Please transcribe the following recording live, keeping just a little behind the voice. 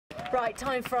Right,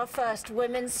 time for our first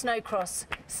women's snowcross.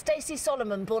 Stacey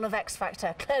Solomon, born of X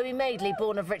Factor, Chloe Madeley,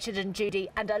 born of Richard and Judy,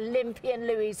 and Olympian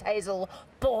Louise Hazel,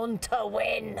 born to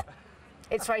win.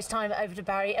 It's race time. Over to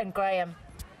Barry and Graham.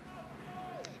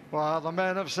 Well, the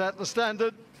men have set the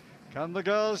standard. Can the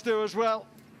girls do as well?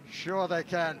 Sure they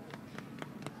can.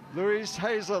 Louise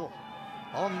Hazel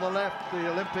on the left,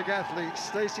 the Olympic athlete.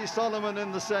 Stacey Solomon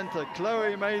in the centre.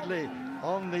 Chloe Madeley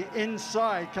on the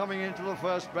inside coming into the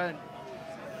first bend.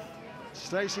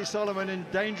 Stacey Solomon in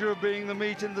danger of being the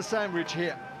meat in the sandwich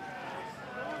here,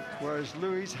 whereas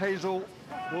Louise Hazel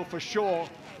will for sure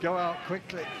go out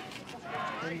quickly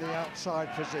in the outside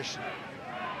position.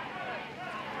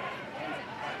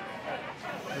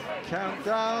 The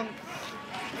countdown.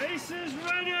 Race is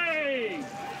ready!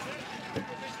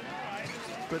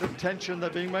 Bit of tension, they're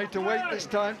being made to wait this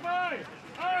time.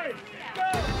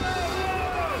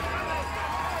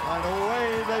 And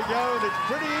away they go, and it's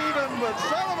pretty even, but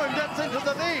Solomon gets into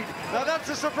the lead. Now that's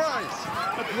a surprise.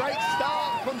 A great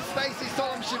start from Stacey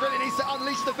Solomon. She really needs to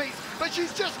unleash the beast, but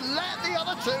she's just let the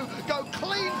other two go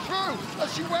clean through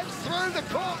as she went through the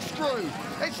corkscrew.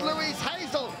 It's Louise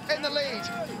Hazel in the lead.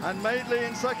 And Madeley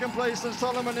in second place and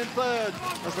Solomon in third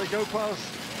as they go past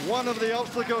one of the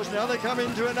obstacles. Now they come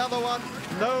into another one.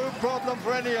 No problem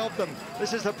for any of them.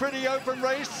 This is a pretty open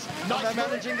race. Nice, and they're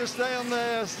managing to stay on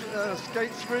their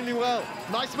skates really well.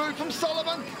 Nice move from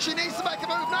Solomon. She needs to make a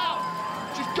move now.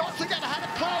 She's got to get ahead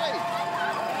of Chloe.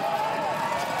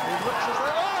 It looks as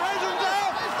though... Oh, Hazel's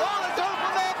down! Oh, it's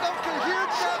opened up! That's a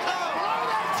huge gap now!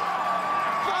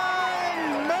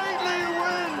 Fine! Madeley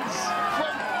wins!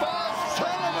 From first.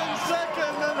 Solomon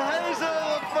second and Hazel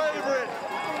the favourite.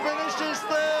 Finishes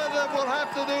third and will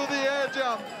have to do the air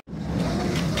jump.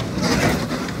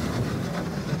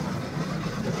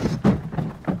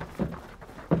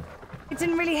 It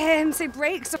didn't really hear him say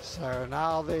break. So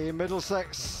now the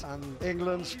Middlesex and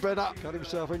England sprinter got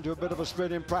himself into a bit of a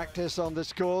spin in practice on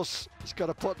this course. He's got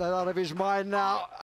to put that out of his mind now.